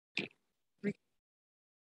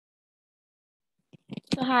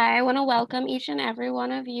So hi, I want to welcome each and every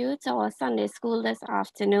one of you to our Sunday school this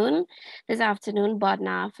afternoon. This afternoon,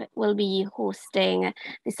 Bodnaf will be hosting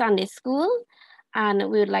the Sunday school, and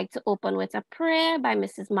we would like to open with a prayer by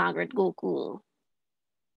Mrs. Margaret Gokul.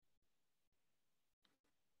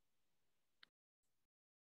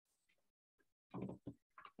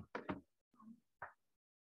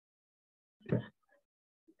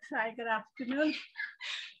 Hi, good afternoon.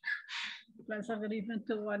 Pleasant good evening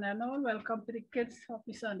to one and all. Welcome to the Kids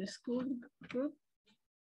Happy Sunday School group.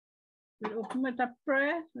 We'll open with a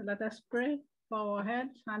prayer. Let us pray. Bow our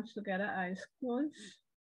heads, hands together, eyes closed.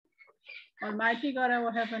 Almighty God,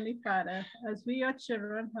 our Heavenly Father, as we, your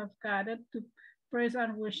children, have gathered to praise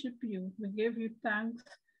and worship you, we give you thanks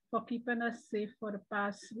for keeping us safe for the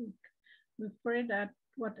past week. We pray that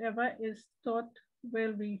whatever is taught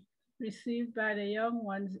will be received by the young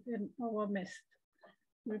ones in our midst.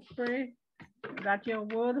 We pray that your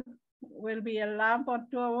word will be a lamp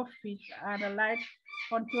unto our feet and a light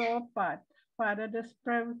unto our path. Father, this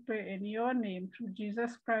prayer we pray in your name through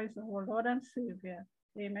Jesus Christ, our Lord and Savior.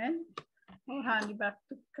 Amen. I'll hand you back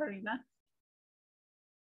to Karina.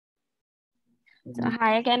 So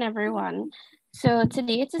hi again, everyone. So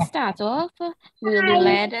today, to start off, we will be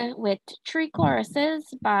led with 3 choruses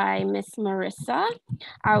by Miss Marissa.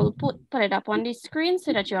 I will put it up on the screen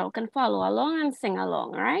so that you all can follow along and sing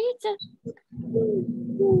along, right?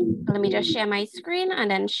 Let me just share my screen and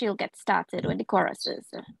then she'll get started with the choruses.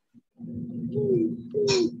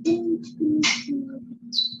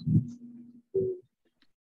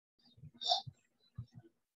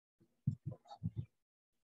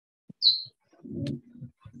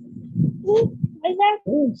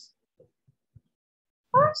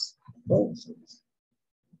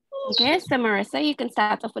 Okay, so Marissa, you can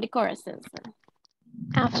start off with the choruses.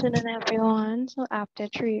 Afternoon, everyone. So after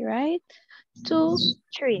 3, right? 2,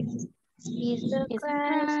 3. He's the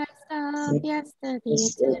Christ of yesterday,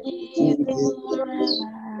 today, forever.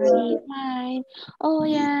 He's mine. Oh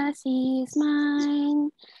yes, he's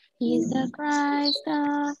mine. He's the Christ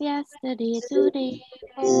of yesterday, today,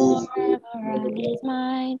 forever, and he's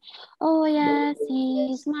mine. Oh yes,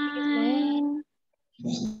 he's mine.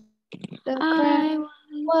 The Christ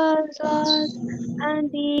was lost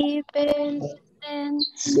and deep in sin.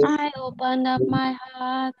 I opened up my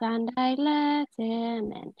heart and I let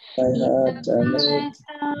him in. He's the Christ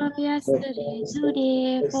of yesterday,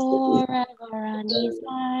 today, forever, and he's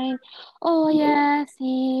mine. Oh yes,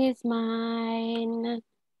 he's mine.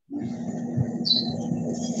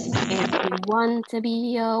 If you want to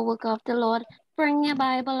be a work of the Lord, bring your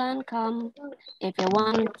Bible and come. If you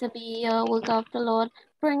want to be a work of the Lord,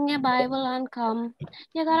 bring your Bible and come.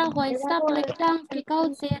 You gotta hoist up, lick down, kick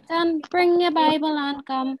out Satan. Bring your Bible and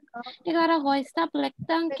come. You gotta hoist up, lick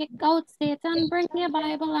down, kick out Satan. Bring your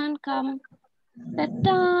Bible and come. Sit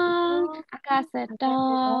down, I can't sit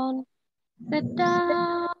down. Sit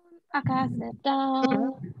down, I can't sit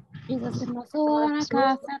down. Jesus in my soul and I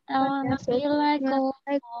can't sit down. I feel like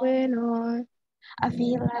going on. I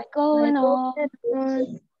feel like going on.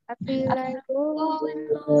 I feel like going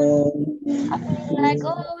on. I feel like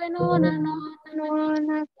going on and on and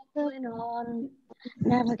on, going on.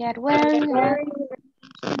 Never get weary yet.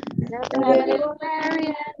 Never get weary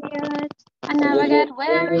yet. I never get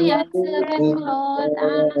weary yet serving the Lord,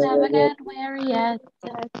 and I never get weary yet.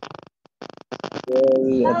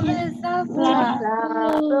 Love is a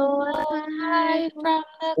flower blown high from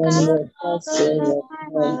the castle of my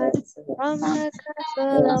heart. From the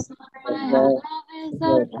castle of my heart, love is a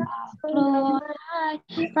flower blown high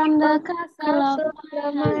from the castle of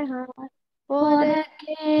my heart. For the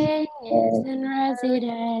King is in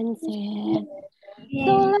residence here.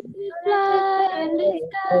 So let it fly in the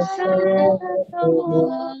sky, let the whole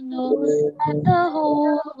world know, let the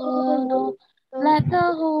whole world know, let the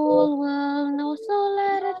whole world know. So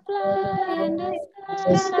let it fly in the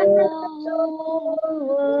sky, let the whole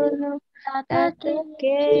world know that the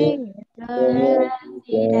King is in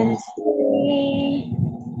residence.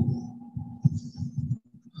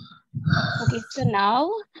 Okay, so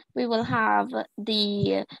now we will have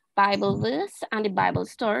the Bible verse and the Bible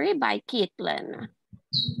story by Caitlin.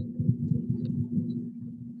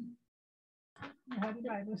 The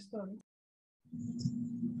Bible story.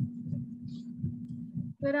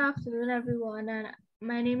 Good afternoon, everyone. And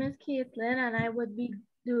my name is Caitlin, and I would be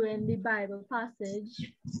doing the Bible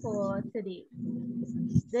passage for today.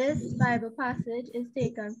 This Bible passage is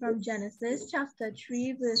taken from Genesis chapter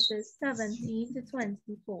 3, verses 17 to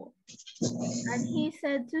 24. And he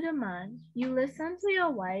said to the man, "You listen to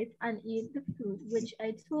your wife and eat the fruit which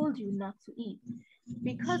I told you not to eat."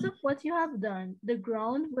 Because of what you have done, the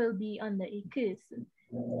ground will be under a curse.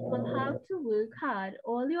 You will have to work hard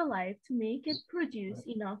all your life to make it produce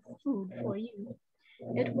enough food for you.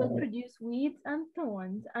 It will produce weeds and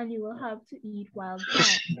thorns, and you will have to eat wild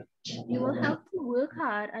plants. You will have to work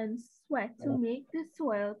hard and sweat to make the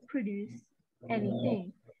soil produce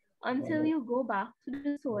anything until you go back to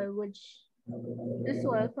the soil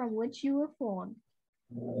from which you were formed.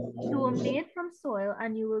 You were made from soil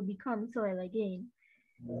and you will become soil again.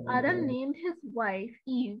 Adam named his wife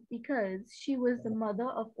Eve because she was the mother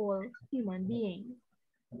of all human beings.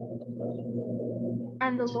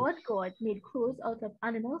 And the Lord God made clothes out of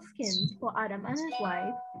animal skins for Adam and his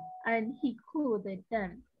wife, and he clothed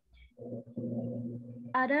them.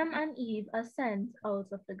 Adam and Eve are sent out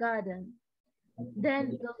of the garden.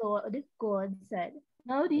 Then the Lord God said,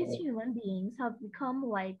 "Now these human beings have become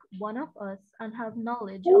like one of us and have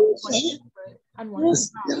knowledge of what is good and what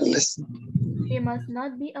is wrong. They must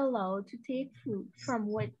not be allowed to take fruit from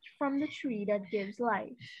the tree that gives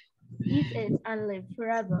life. Eat it and live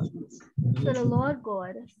forever." So the Lord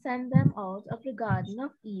God sent them out of the Garden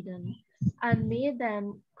of Eden and made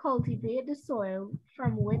them cultivate the soil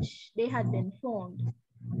from which they had been formed.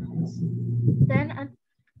 Then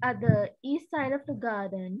at the east side of the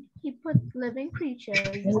garden, he put living creatures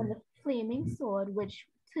and the flaming sword which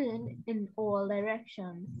turned in all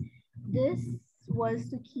directions. This was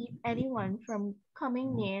to keep anyone from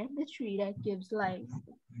coming near the tree that gives life.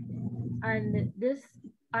 And this,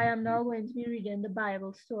 I am now going to be reading the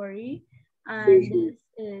Bible story, and this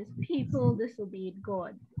is people disobeyed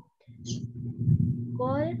God.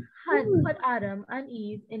 God had put Adam and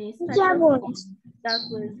Eve in a special place that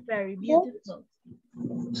was very beautiful.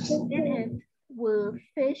 In it were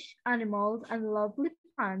fish, animals, and lovely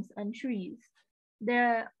plants and trees.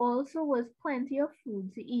 There also was plenty of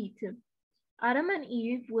food to eat. Adam and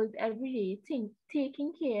Eve worked every day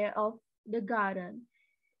taking care of the garden.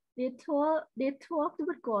 They talked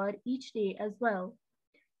with God each day as well.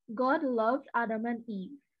 God loved Adam and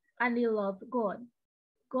Eve, and they loved God.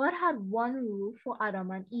 God had one rule for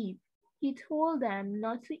Adam and Eve. He told them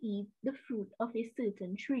not to eat the fruit of a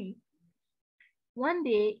certain tree. One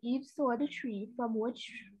day, Eve saw the tree from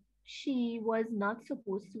which she was not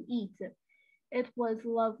supposed to eat. It was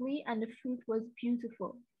lovely and the fruit was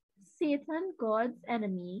beautiful. Satan, God's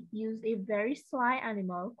enemy, used a very sly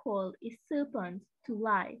animal called a serpent to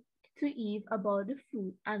lie to Eve about the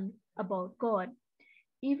fruit and about God.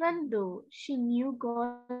 Even though she knew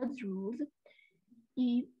God's rules,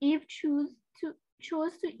 Eve chose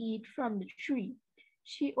to eat from the tree.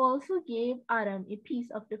 She also gave Adam a piece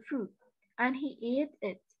of the fruit, and he ate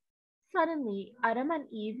it. Suddenly, Adam and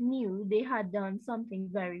Eve knew they had done something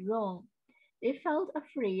very wrong. They felt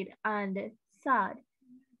afraid and sad.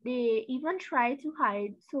 They even tried to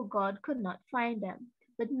hide so God could not find them,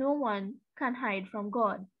 but no one can hide from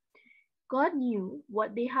God. God knew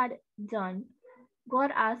what they had done.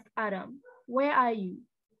 God asked Adam, "Where are you?"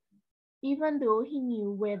 Even though he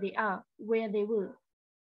knew where they were.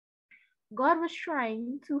 God was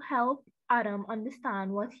trying to help Adam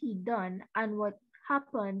understand what he'd done and what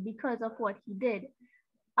happened because of what he did.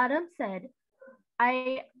 Adam said,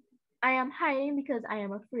 I am hiding because I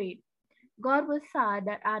am afraid." God was sad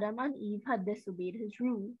that Adam and Eve had disobeyed his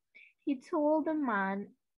rule. He told the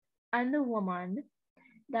man and the woman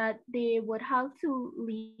that they would have to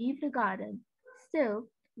leave the garden. Still,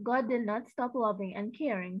 God did not stop loving and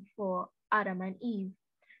caring for Adam and Eve.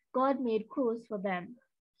 God made clothes for them.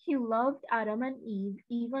 He loved Adam and Eve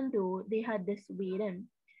even though they had disobeyed him.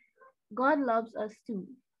 God loves us too,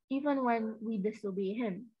 even when we disobey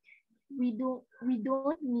him. We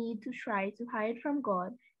don't need to try to hide from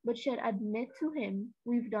God, but should admit to him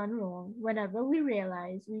we've done wrong whenever we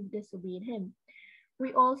realize we've disobeyed him.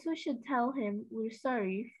 We also should tell him we're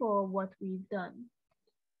sorry for what we've done.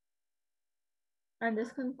 And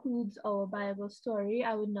this concludes our Bible story.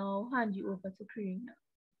 I will now hand you over to Karina.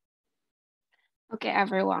 Okay,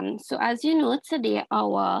 everyone. So as you know, today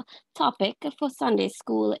our topic for Sunday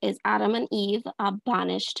school is Adam and Eve are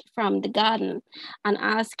banished from the garden. And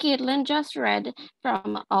as Caitlin just read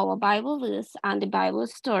from our Bible verse and the Bible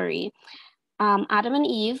story, Adam and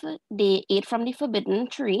Eve, they ate from the forbidden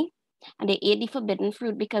tree and they ate the forbidden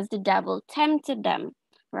fruit because the devil tempted them,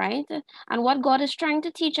 right? And what God is trying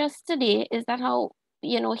to teach us today is that how,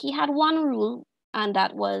 he had one rule, and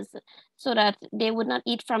that was so that they would not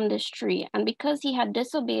eat from this tree. And because he had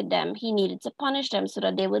disobeyed them, he needed to punish them so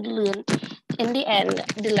that they would learn in the end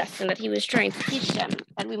the lesson that he was trying to teach them,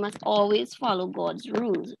 that we must always follow God's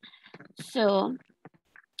rules. So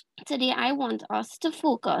today I want us to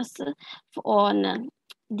focus on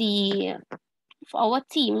for our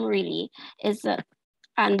team really is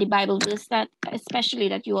and the Bible verse that especially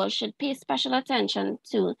that you all should pay special attention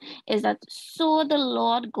to is that so the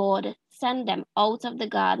Lord God sent them out of the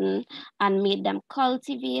garden and made them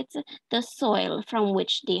cultivate the soil from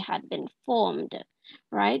which they had been formed,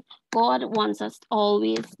 right? God wants us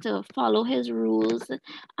always to follow his rules,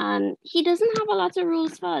 and he doesn't have a lot of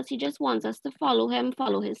rules for us. He just wants us to follow him,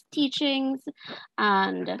 follow his teachings.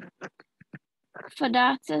 And for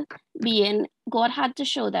that being, God had to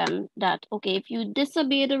show them that, okay, if you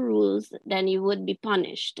disobey the rules, then you would be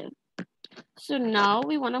punished. So now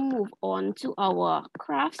we want to move on to our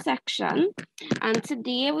craft section. And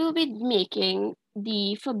today we'll be making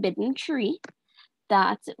the forbidden tree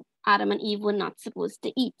that Adam and Eve were not supposed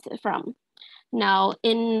to eat from. Now,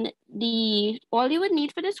 all you would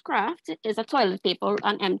need for this craft is a toilet paper,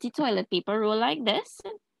 an empty toilet paper roll like this.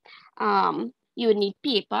 You would need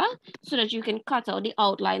paper so that you can cut out the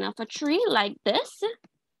outline of a tree like this.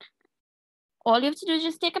 All you have to do is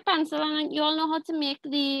just take a pencil, and you all know how to make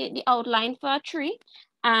the outline for a tree.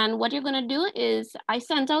 And what you're gonna do is, I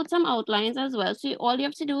sent out some outlines as well. So all you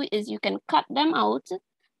have to do is you can cut them out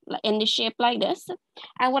in the shape like this.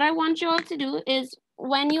 And what I want you all to do is,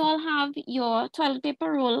 when you all have your toilet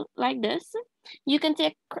paper roll like this, you can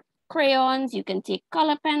take crayons, you can take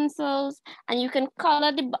color pencils, and you can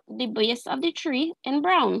color the base of the tree in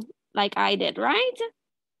brown, like I did, right?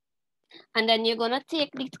 And then you're gonna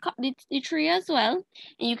take the tree as well,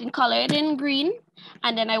 and you can color it in green.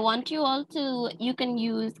 And then I want you all to, you can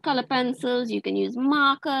use color pencils, you can use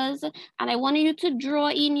markers, and I want you to draw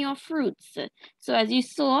in your fruits. So as you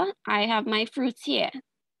saw, I have my fruits here.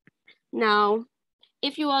 Now,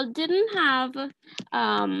 if you all didn't have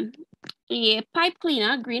a pipe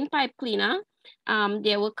cleaner, green pipe cleaner,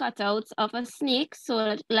 there were cutouts of a snake,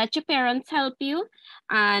 so let your parents help you,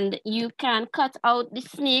 and you can cut out the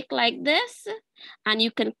snake like this, and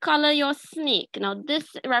you can color your snake. Now this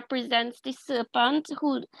represents the serpent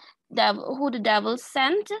who the devil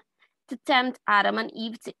sent to tempt Adam and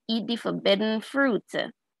Eve to eat the forbidden fruit,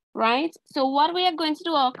 right? So what we are going to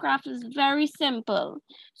do, our craft is very simple.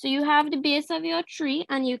 So you have the base of your tree,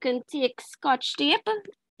 and you can take Scotch tape.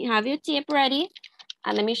 You have your tape ready,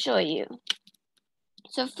 and let me show you.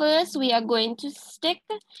 So first we are going to stick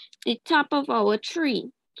the top of our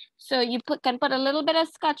tree. So you can put a little bit of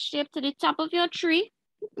Scotch tape to the top of your tree.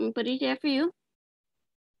 Let me put it here for you.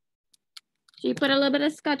 So you put a little bit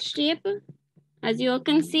of Scotch tape, as you all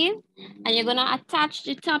can see, and you're gonna attach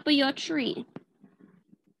the top of your tree.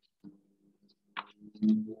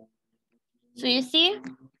 So you see,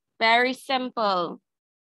 very simple.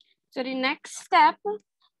 So the next step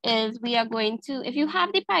is we are going to, if you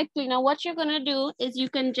have the pipe cleaner, what you're gonna do is you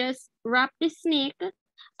can just wrap the snake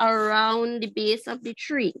around the base of the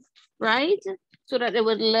tree, right? So that it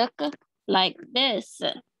would look like this,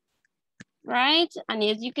 right? And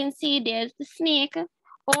as you can see, there's the snake.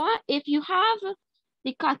 Or if you have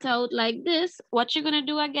the cutout like this, what you're gonna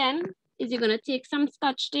do again is you're gonna take some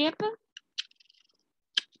Scotch tape.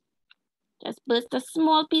 Just burst a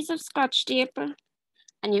small piece of Scotch tape,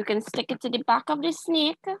 and you can stick it to the back of the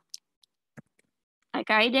snake, like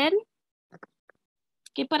I did.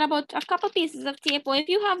 Okay, put about a couple pieces of tape, or if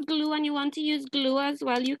you have glue and you want to use glue as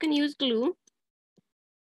well, you can use glue.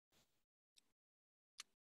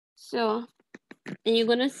 So, and you're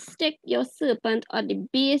gonna stick your serpent at the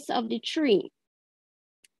base of the tree,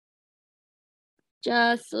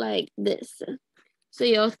 just like this. So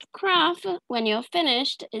your craft, when you're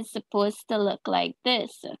finished, is supposed to look like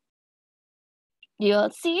this. Do you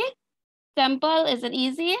all see? Simple, is it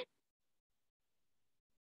easy?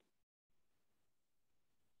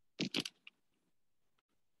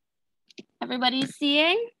 Everybody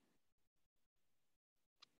seeing?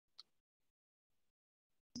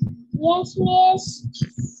 Yes,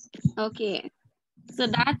 miss. Okay, so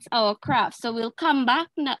that's our craft. So we'll come back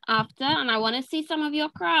after, and I want to see some of your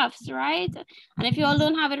crafts, right? And if you all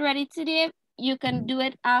don't have it ready today, you can do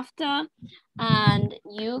it after, and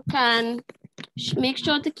you can make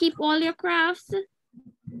sure to keep all your crafts.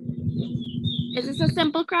 Is this a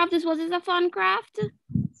simple craft? Was this a fun craft?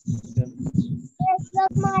 Yes,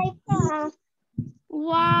 look my craft.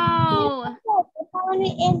 Wow.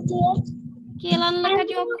 Kaylin, look at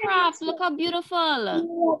your craft. Look how beautiful.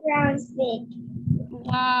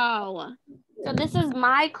 Wow. So this is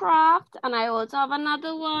my craft, and I also have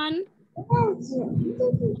another one.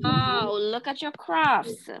 Wow, look at your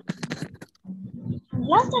crafts.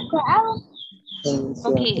 Lots of crafts.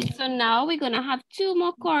 Okay, so now we're gonna have 2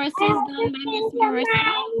 more choruses done by Miss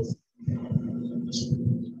Marissa.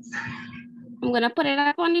 I'm gonna put it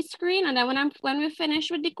up on the screen, and then when we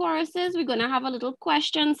finish with the choruses, we're gonna have a little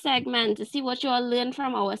question segment to see what you all learned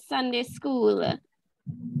from our Sunday school.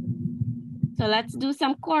 So let's do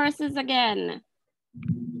some choruses again.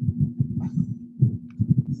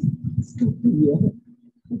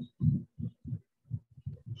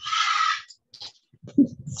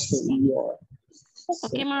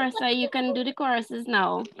 Okay, Marissa, you can do the choruses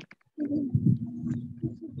now.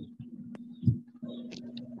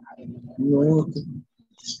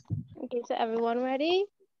 Okay, so everyone ready?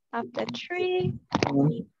 After 3,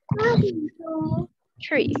 2,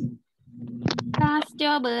 3. Cast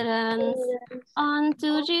your burdens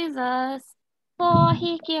onto Jesus, for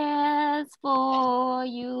he cares for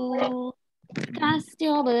you. Cast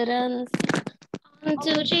your burdens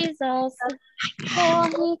onto Jesus, for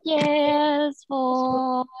he cares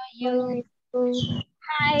for you.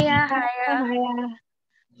 Higher, higher,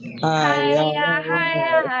 higher, higher,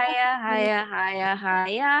 higher, higher, higher,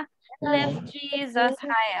 higher. Lift Jesus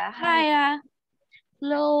higher, higher.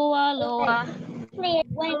 Lower, lower.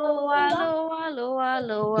 Lower, lower, lower,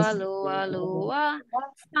 lower, lower, lower.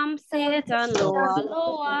 Stomp Satan, lower,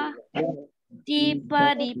 lower.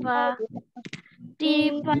 Deeper, deeper.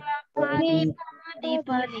 Deeper, deeper,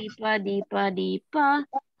 deeper, deeper, deeper, deeper.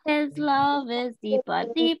 His love is deeper,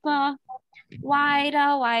 deeper.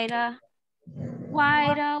 Wider, wider.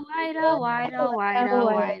 Wider, wider, wider, wider,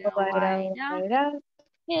 wider, wider.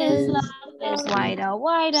 His love is wider,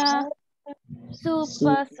 wider.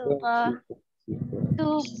 Super, super.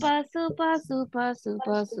 Super, super, super,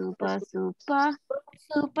 super, super, super.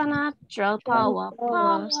 Supernatural power,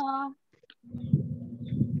 power.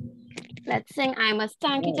 Let's sing I must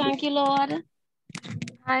thank you, Lord.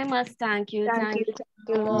 I must thank you,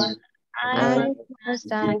 Lord. I must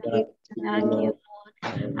thank you, Lord.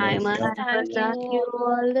 I must thank you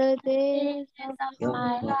all the days of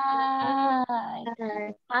my life.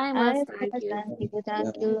 I must thank you,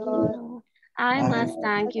 Lord. I must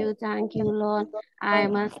thank you, Lord. I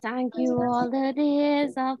must thank you all the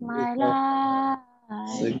days of my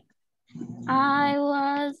life. I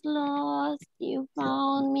was lost, you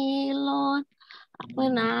found me, Lord.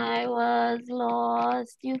 When I was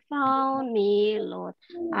lost, you found me, Lord.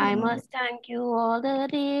 I must thank you all the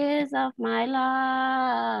days of my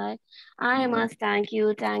life. I must thank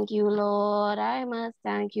you, Lord. I must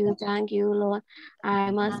thank you, Lord.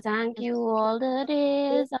 I must thank you all the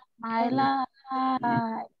days of my life.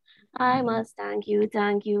 I must thank you,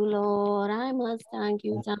 Lord. I must thank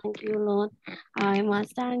you, Lord. I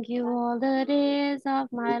must thank you all the days of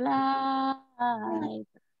my life.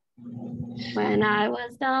 When I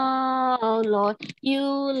was down, Lord, you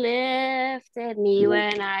lifted me.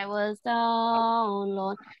 When I was down,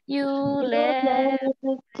 Lord, you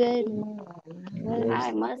lifted me.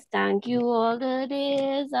 I must thank you all the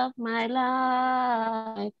days of my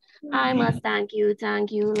life. I must thank you,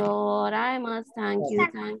 Lord. I must thank you,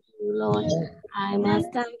 Lord. I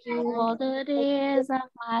must thank you all the days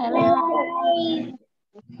of my life.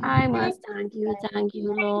 I must thank you,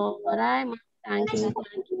 Lord. I must thank you,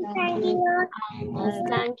 Lord. I must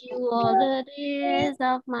thank you all the days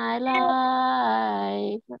of my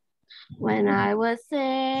life. When I was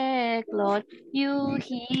sick, Lord, you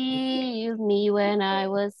healed me. When I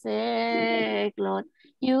was sick, Lord,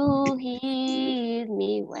 you healed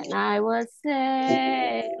me. When I was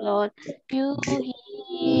sick, Lord, you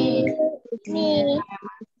healed me.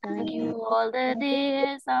 Thank you all the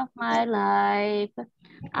days of my life.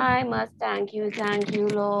 I must thank you,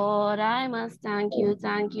 Lord. I must thank you,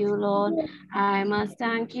 Lord. I must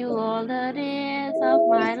thank you all the days of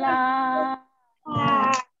my life.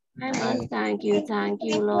 I must thank you,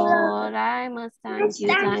 Lord. I must thank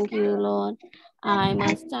you, Lord. I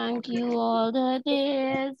must thank you all the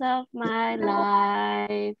days of my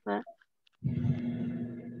life.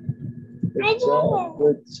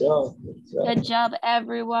 Good job,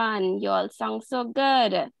 everyone. You all sung so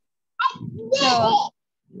good. So,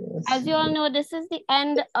 as you all know, this is the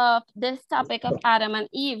end of this topic of Adam and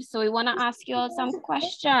Eve. So we want to ask you all some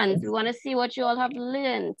questions. We want to see what you all have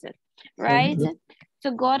learned, right?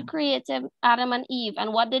 So God created Adam and Eve,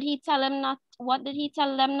 and what did he tell them not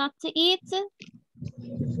to eat?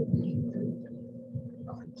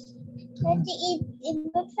 Not to eat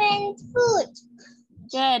forbidden fruit.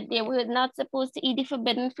 Good. They were not supposed to eat the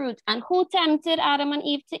forbidden fruit. And who tempted Adam and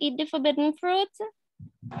Eve to eat the forbidden fruit?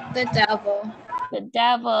 The devil. The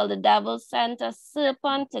devil. The devil sent a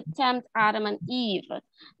serpent to tempt Adam and Eve.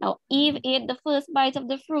 Now, Eve ate the first bite of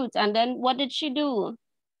the fruit, and then what did she do?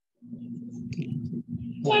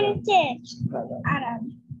 Tempted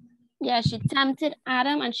Adam. Yeah, she tempted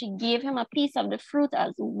Adam and she gave him a piece of the fruit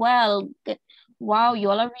as well. Wow, you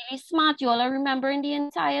all are really smart. You all are remembering the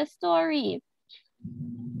entire story.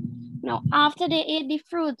 Now, after they ate the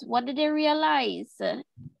fruit, what did they realize?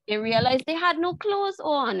 They realized they had no clothes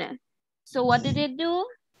on. So what did they do?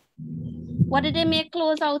 What did they make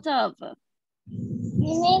clothes out of?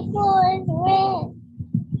 We make clothes with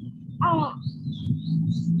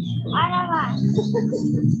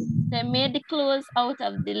They made the clothes out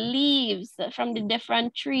of the leaves from the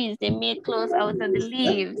different trees. They made clothes out of the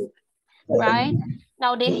leaves, right?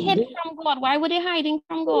 Now they hid from God. Why were they hiding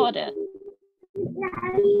from God?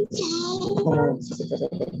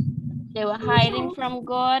 They were hiding from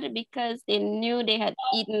God because they knew they had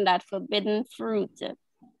eaten that forbidden fruit.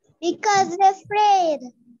 because they're afraid.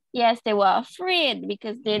 Yes, they were afraid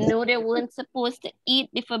because they knew they weren't supposed to eat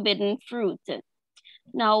the forbidden fruit.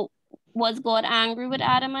 Now, was God angry with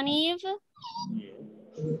Adam and Eve?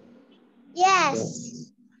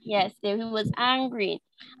 Yes. Yes, he was angry.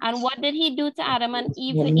 And what did he do to Adam and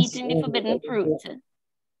Eve for eating the forbidden fruit?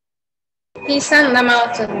 He sent them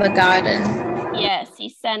out of the garden. Yes, he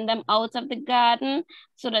sent them out of the garden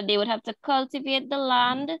so that they would have to cultivate the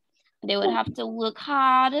land. They would have to work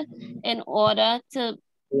hard in order to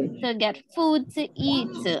get food to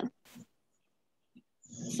eat.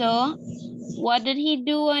 So what did he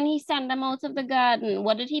do when he sent them out of the garden?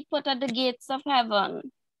 What did he put at the gates of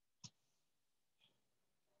heaven?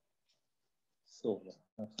 Sword,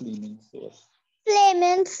 a flaming sword.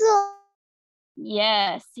 Flaming sword.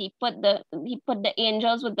 Yes, he put the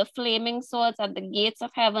angels with the flaming swords at the gates of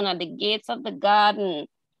heaven, at the gates of the garden,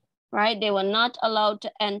 right? They were not allowed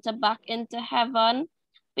to enter back into heaven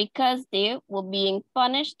because they were being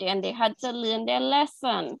punished and they had to learn their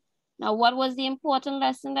lesson. Now, what was the important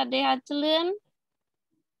lesson that they had to learn?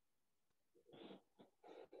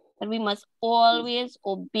 That we must always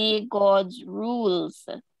obey God's rules.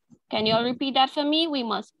 Can you all repeat that for me? We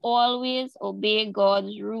must always obey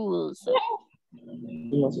God's rules.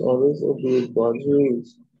 You must always obey God's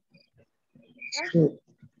rules.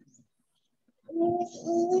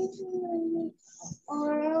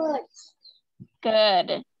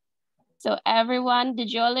 Good. So everyone,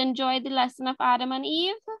 did you all enjoy the lesson of Adam and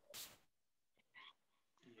Eve?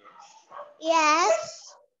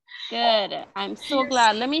 Yes. Good. I'm so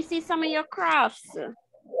glad. Let me see some of your crafts.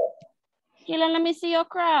 Keelan, let me see your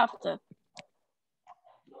craft.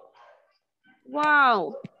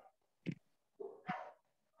 Wow.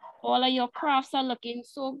 All of your crafts are looking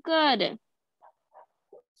so good.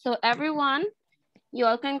 So everyone, you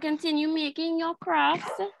all can continue making your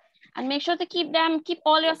crafts and make sure to keep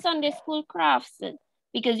all your Sunday school crafts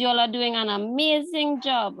because you all are doing an amazing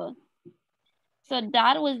job. So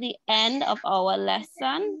that was the end of our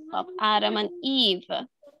lesson of Adam and Eve.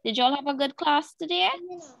 Did you all have a good class today?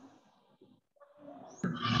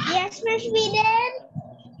 Yes, Miss, we did.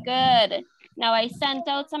 Good. Now I sent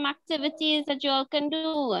out some activities that you all can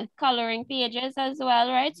do, coloring pages as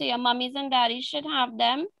well, right? So your mommies and daddies should have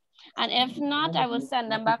them. And if not, I will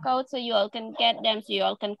send them back out so you all can get them. So you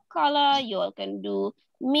all can color, you all can do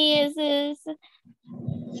mazes.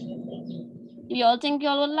 You all think you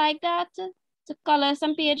all would like that? To color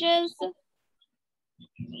some pages?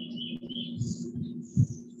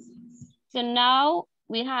 So now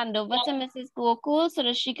we hand over to Mrs. Gokul so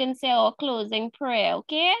that she can say our closing prayer,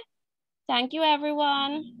 okay? Thank you,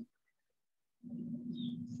 everyone.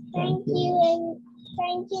 Thank you.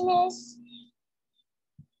 Thank you, Miss.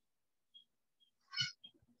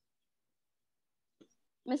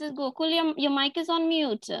 Mrs. Gokul, your mic is on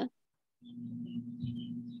mute.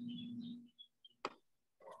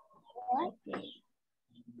 Okay.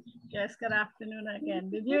 Yes, good afternoon again.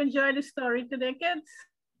 Did you enjoy the story today, kids?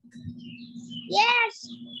 Yes.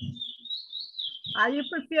 Are you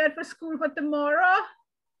prepared for school for tomorrow?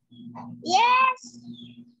 Yes.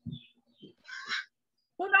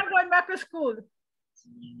 Who's not going back to school?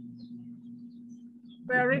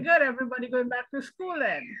 Very good. Everybody going back to school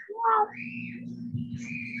then.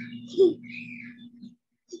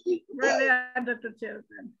 Brilliant, the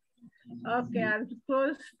children. Okay, I'll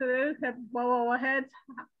close today. Bow our heads.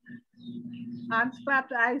 Hands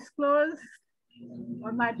clapped, eyes closed.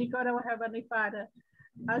 Almighty God, our Heavenly Father,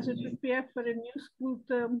 as we prepare for the new school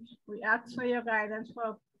term, we ask for your guidance for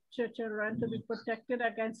our children to be protected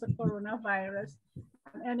against the coronavirus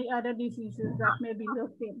and any other diseases that may be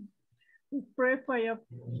lurking. We pray for your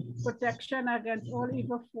protection against all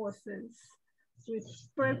evil forces. We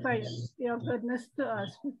pray for your goodness to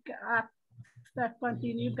us. We ask that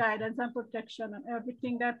continued guidance and protection on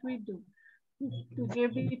everything that we do. To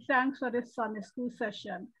give you thanks for this Sunday school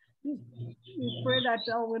session. We pray that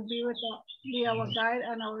thou will be our guide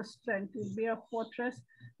and our strength. Will be a fortress,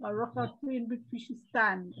 a rock of in which we should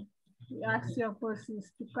stand. We ask your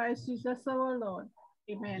mercies to Christ Jesus our Lord.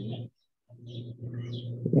 Amen.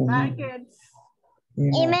 Bye, kids.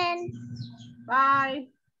 Amen. Bye.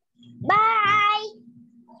 Bye.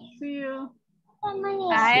 See you.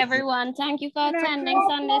 Bye, everyone. Thank you for attending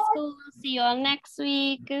Sunday school. See you all next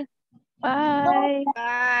week. Bye.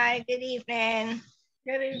 Bye. Good evening.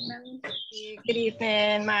 Good evening. Good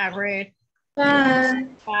evening, Margaret. Bye.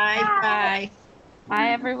 Bye. Bye. Bye,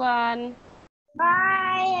 everyone.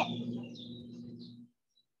 Bye.